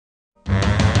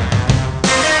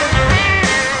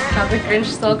The Grinch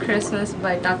Stole Christmas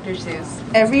by Dr. Seuss.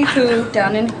 Every Who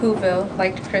down in Whoville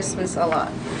liked Christmas a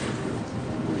lot.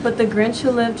 But the Grinch who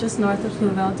lived just north of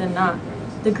Whoville did not.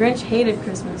 The Grinch hated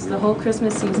Christmas, the whole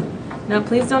Christmas season. Now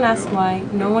please don't ask why,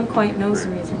 no one quite knows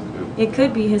the reason. It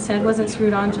could be his head wasn't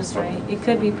screwed on just right. It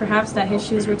could be perhaps that his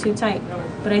shoes were too tight.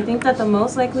 But I think that the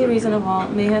most likely reason of all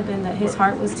may have been that his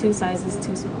heart was 2 sizes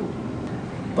too small.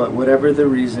 But whatever the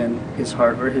reason, his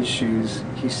heart or his shoes,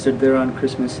 he stood there on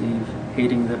Christmas Eve,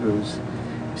 hating the Whos,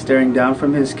 staring down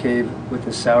from his cave with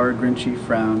a sour, grinchy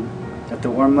frown at the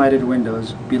warm-lighted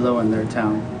windows below in their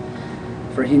town.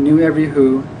 For he knew every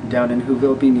Who, down in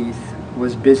Whoville beneath,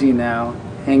 was busy now,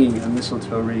 hanging a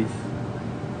mistletoe wreath.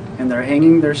 And they're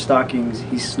hanging their stockings,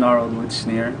 he snarled with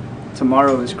sneer.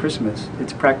 Tomorrow is Christmas,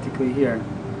 it's practically here.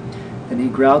 Then he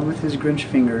growled with his Grinch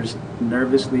fingers,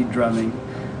 nervously drumming,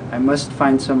 I must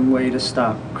find some way to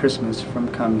stop Christmas from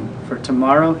coming, for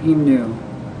tomorrow he knew.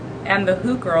 And the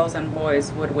Who girls and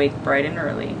boys would wake bright and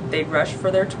early. They'd rush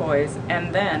for their toys,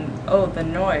 and then, oh the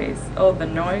noise,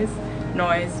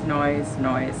 noise, noise,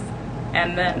 noise.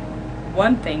 And then,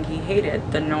 one thing he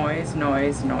hated, the noise,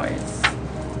 noise, noise.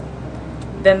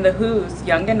 Then the Whos,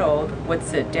 young and old, would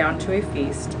sit down to a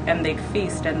feast, and they'd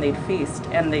feast, and they'd feast,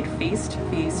 and they'd feast,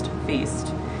 feast,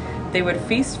 feast. They would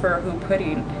feast for Who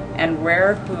pudding and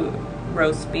rare Who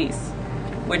roast beef,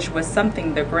 which was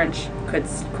something the Grinch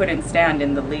couldn't stand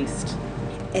in the least.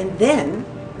 And then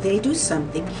they do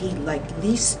something he liked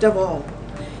least of all.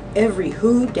 Every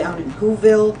Who down in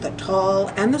Whoville, the tall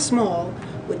and the small,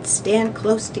 would stand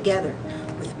close together.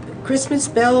 With Christmas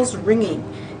bells ringing,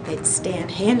 they'd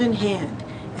stand hand in hand,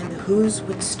 and the Whos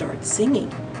would start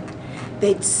singing.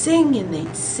 They'd sing and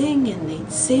they'd sing and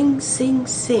they'd sing, sing,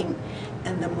 sing.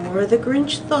 And the more the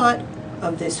Grinch thought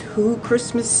of this Who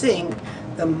Christmas sing,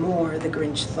 the more the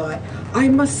Grinch thought, I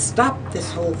must stop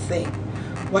this whole thing.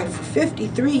 Why, for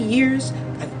 53 years,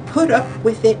 I've put up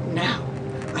with it now.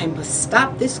 I must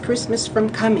stop this Christmas from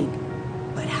coming.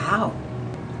 But how?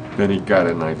 Then he got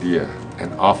an idea,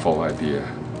 an awful idea.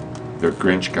 The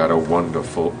Grinch got a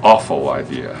wonderful, awful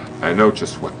idea. I know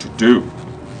just what to do.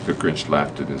 The Grinch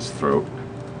laughed in his throat,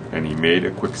 and he made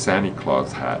a quick Santa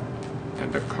Claus hat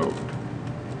and a coat.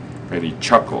 And he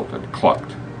chuckled and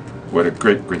clucked. What a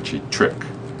great Grinchy trick.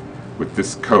 With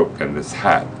this coat and this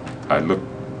hat, I look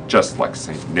just like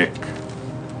St. Nick.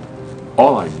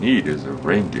 All I need is a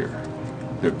reindeer.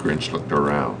 The Grinch looked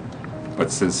around.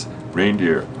 But since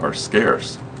reindeer are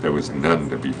scarce, there was none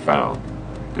to be found.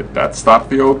 Did that stop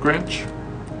the old Grinch?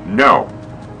 No.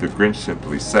 The Grinch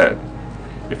simply said,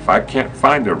 if I can't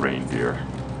find a reindeer,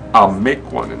 I'll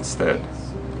make one instead.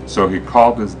 So he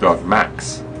called his dog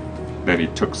Max. Then he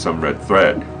took some red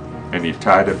thread, and he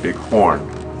tied a big horn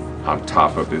on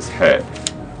top of his head.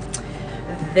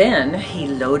 Then he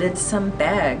loaded some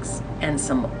bags and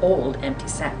some old empty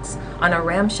sacks on a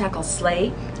ramshackle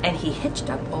sleigh, and he hitched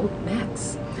up old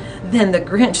Max. Then the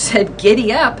Grinch said,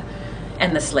 giddy up,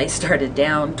 and the sleigh started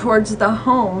down towards the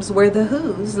homes where the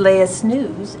Whos lay a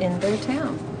snooze in their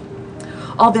town.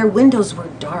 All their windows were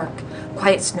dark,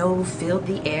 quiet snow filled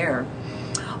the air.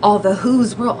 All the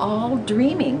Whos were all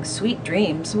dreaming sweet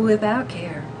dreams without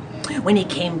care. When he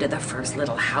came to the first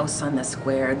little house on the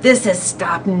square, this is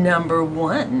stop number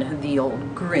 1, the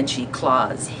old Grinchy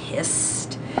Claus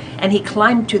hissed. And he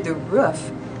climbed to the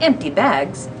roof, empty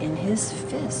bags in his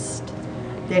fist.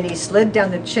 Then he slid down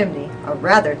the chimney, a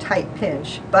rather tight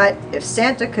pinch, but if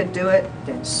Santa could do it,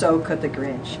 then so could the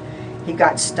Grinch. He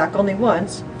got stuck only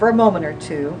once, for a moment or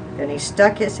two, then he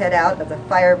stuck his head out of the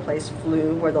fireplace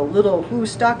flue where the little Who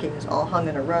stockings all hung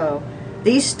in a row.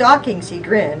 These stockings, he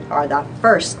grinned, are the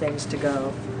first things to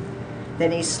go.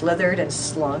 Then he slithered and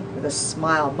slunk, with a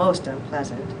smile most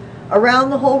unpleasant,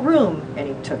 around the whole room, and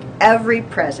he took every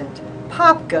present,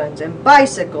 pop guns and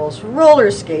bicycles, roller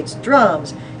skates,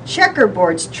 drums,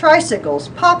 checkerboards, tricycles,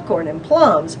 popcorn and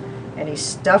plums, and he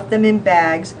stuffed them in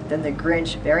bags. Then the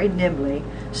Grinch, very nimbly,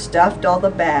 stuffed all the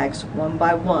bags, one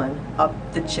by one, up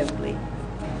the chimney.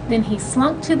 Then he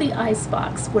slunk to the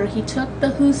icebox where he took the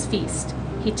Who's feast.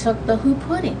 He took the Who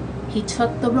pudding. He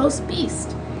took the roast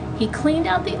beast. He cleaned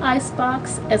out the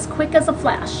icebox as quick as a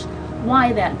flash.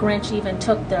 Why, that Grinch even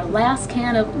took their last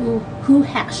can of Who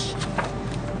hash.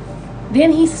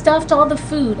 Then he stuffed all the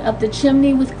food up the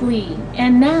chimney with glee.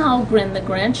 And now, grinned the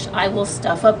Grinch, I will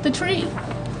stuff up the tree.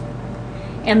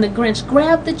 And the Grinch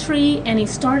grabbed the tree and he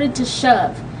started to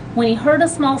shove, when he heard a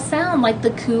small sound like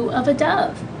the coo of a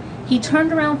dove. He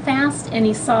turned around fast and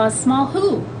he saw a small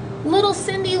Who, little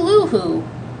Cindy Lou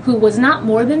Who was not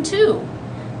more than 2.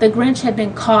 The Grinch had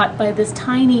been caught by this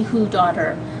tiny Who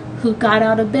daughter, who got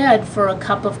out of bed for a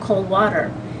cup of cold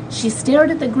water. She stared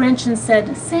at the Grinch and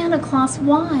said, "Santa Claus,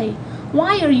 why?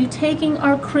 Why are you taking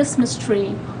our Christmas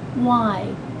tree? Why?"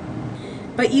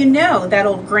 But you know that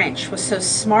old Grinch was so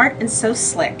smart and so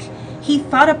slick. He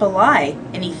thought up a lie,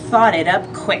 and he thought it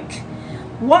up quick.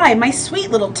 "Why, my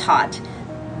sweet little tot,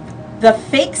 the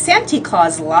fake Santa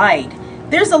Claus lied.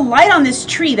 There's a light on this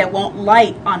tree that won't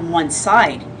light on one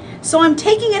side. So I'm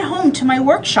taking it home to my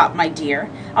workshop, my dear.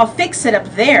 I'll fix it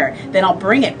up there, then I'll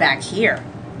bring it back here."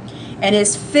 And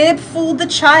his fib fooled the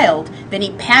child, then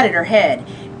he patted her head,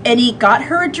 and he got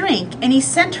her a drink, and he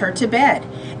sent her to bed.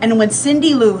 And when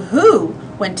Cindy Lou Who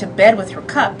went to bed with her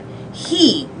cup,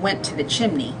 he went to the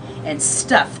chimney and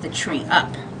stuffed the tree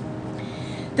up.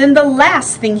 Then the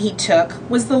last thing he took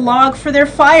was the log for their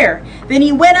fire. Then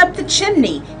he went up the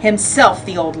chimney, himself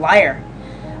the old liar.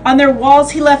 On their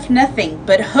walls he left nothing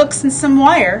but hooks and some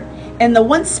wire, and the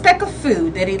one speck of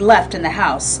food that he left in the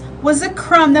house was a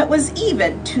crumb that was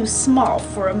even too small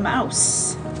for a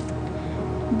mouse.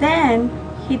 Then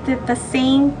he did the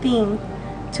same thing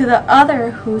to the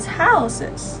other Who's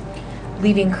houses,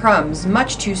 leaving crumbs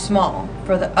much too small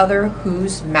for the other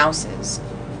Who's mouses.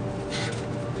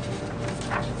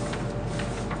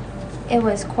 It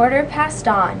was 1/4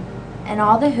 dawn, and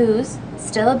all the Who's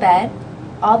still abed,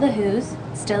 all the Who's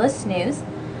still a snooze,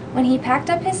 when he packed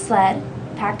up his sled,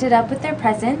 packed it up with their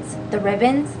presents, the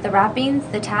ribbons, the wrappings,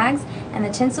 the tags, and the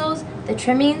tinsels, the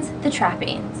trimmings, the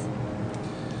trappings.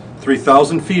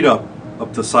 3,000 feet up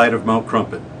the side of Mount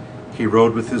Crumpet, he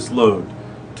rode with his load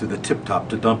to the tip-top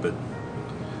to dump it.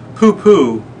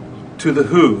 Pooh-pooh to the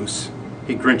Who's,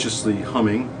 he grinchiously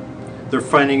humming. They're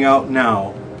finding out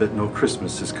now that no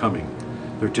Christmas is coming.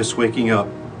 They're just waking up.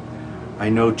 I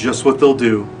know just what they'll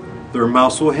do. Their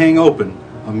mouths will hang open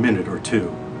a minute or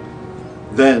two.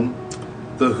 Then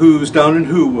the Who's down in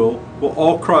Whoville will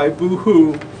all cry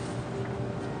boo-hoo.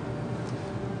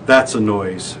 That's a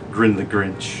noise, grinned the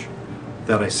Grinch,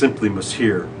 that I simply must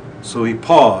hear. So he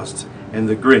paused, and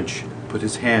the Grinch put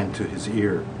his hand to his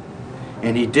ear.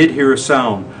 And he did hear a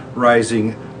sound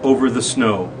rising over the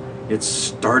snow. It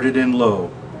started in low,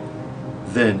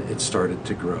 then it started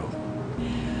to grow.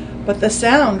 But the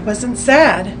sound wasn't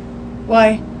sad.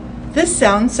 Why, this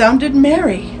sound sounded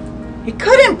merry. It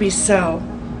couldn't be so,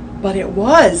 but it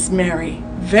was merry,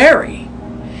 very.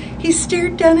 He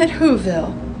stared down at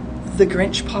Whoville. The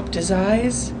Grinch popped his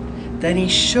eyes. Then he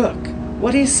shook.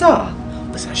 What he saw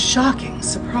was a shocking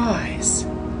surprise.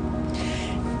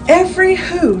 Every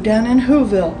Who down in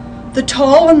Whoville, the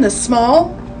tall and the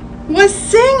small, was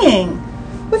singing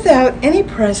without any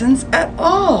presents at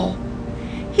all.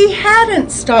 He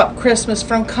hadn't stopped Christmas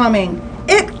from coming.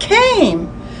 It came.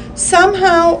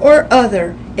 Somehow or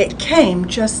other, it came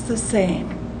just the same.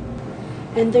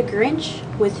 And the Grinch,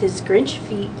 with his Grinch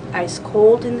feet ice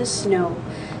cold in the snow,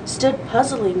 stood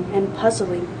puzzling and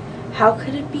puzzling. How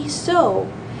could it be so?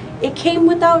 It came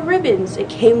without ribbons, it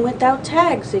came without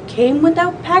tags, it came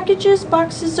without packages,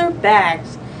 boxes, or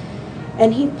bags.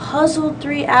 And he puzzled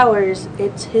 3 hours.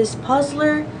 His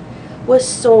puzzler was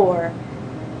sore.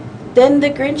 Then the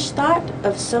Grinch thought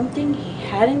of something he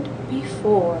hadn't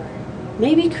before.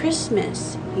 Maybe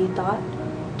Christmas, he thought,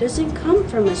 doesn't come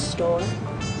from a store.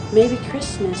 Maybe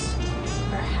Christmas,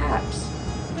 perhaps,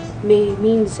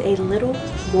 means a little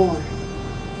more.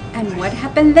 And what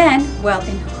happened then? Well,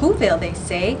 in Whoville they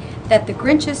say that the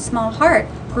Grinch's small heart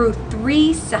grew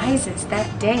 3 sizes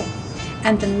that day.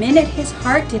 And the minute his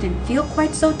heart didn't feel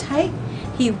quite so tight,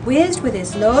 he whizzed with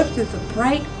his load through the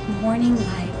bright morning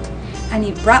light. And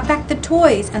he brought back the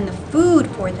toys and the food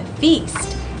for the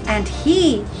feast. And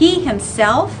he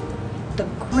himself, the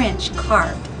Grinch,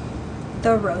 carved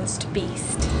the roast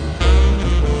beast.